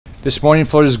This morning,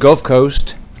 Florida's Gulf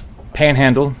Coast,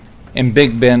 Panhandle, and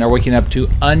Big Bend are waking up to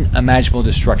unimaginable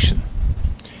destruction.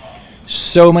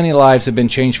 So many lives have been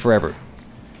changed forever.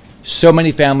 So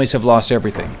many families have lost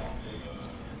everything.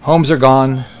 Homes are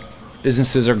gone,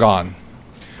 businesses are gone.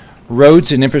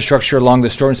 Roads and infrastructure along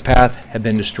the storm's path have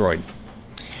been destroyed.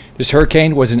 This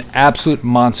hurricane was an absolute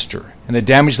monster, and the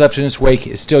damage left in its wake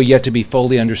is still yet to be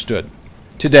fully understood.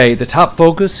 Today, the top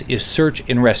focus is search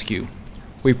and rescue.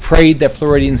 We prayed that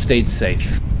Floridians stayed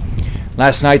safe.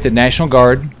 Last night, the National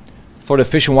Guard, Florida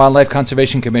Fish and Wildlife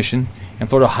Conservation Commission, and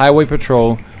Florida Highway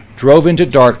Patrol drove into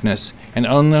darkness and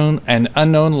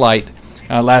unknown light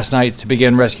last night to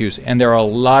begin rescues, and there are a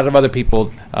lot of other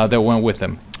people that went with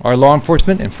them. Our law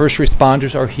enforcement and first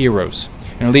responders are heroes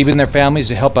and are leaving their families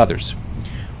to help others.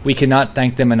 We cannot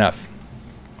thank them enough.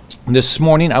 This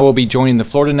morning, I will be joining the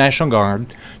Florida National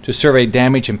Guard to survey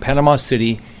damage in Panama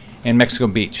City and Mexico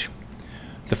Beach.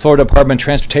 The Florida Department of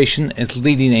Transportation is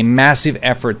leading a massive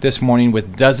effort this morning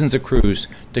with dozens of crews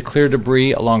to clear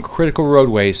debris along critical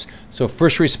roadways so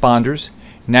first responders,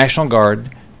 National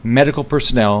Guard, medical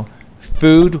personnel,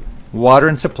 food, water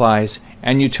and supplies,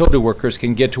 and utility workers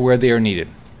can get to where they are needed.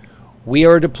 We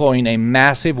are deploying a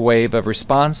massive wave of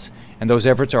response, and those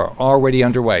efforts are already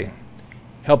underway.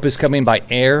 Help is coming by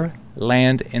air,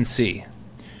 land, and sea.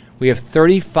 We have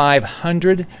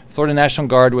 3,500 Florida National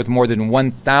Guard with more than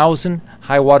 1,000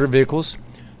 high water vehicles,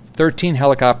 13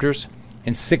 helicopters,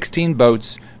 and 16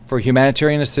 boats for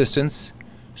humanitarian assistance,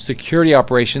 security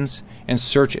operations, and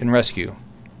search and rescue.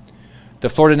 The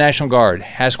Florida National Guard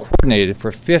has coordinated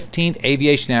for 15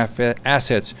 aviation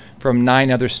assets from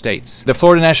 9 other states. The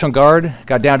Florida National Guard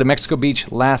got down to Mexico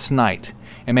Beach last night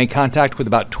and made contact with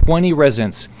about 20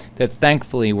 residents that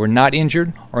thankfully were not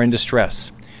injured or in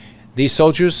distress. These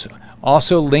soldiers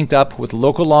also linked up with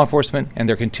local law enforcement, and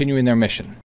they're continuing their mission.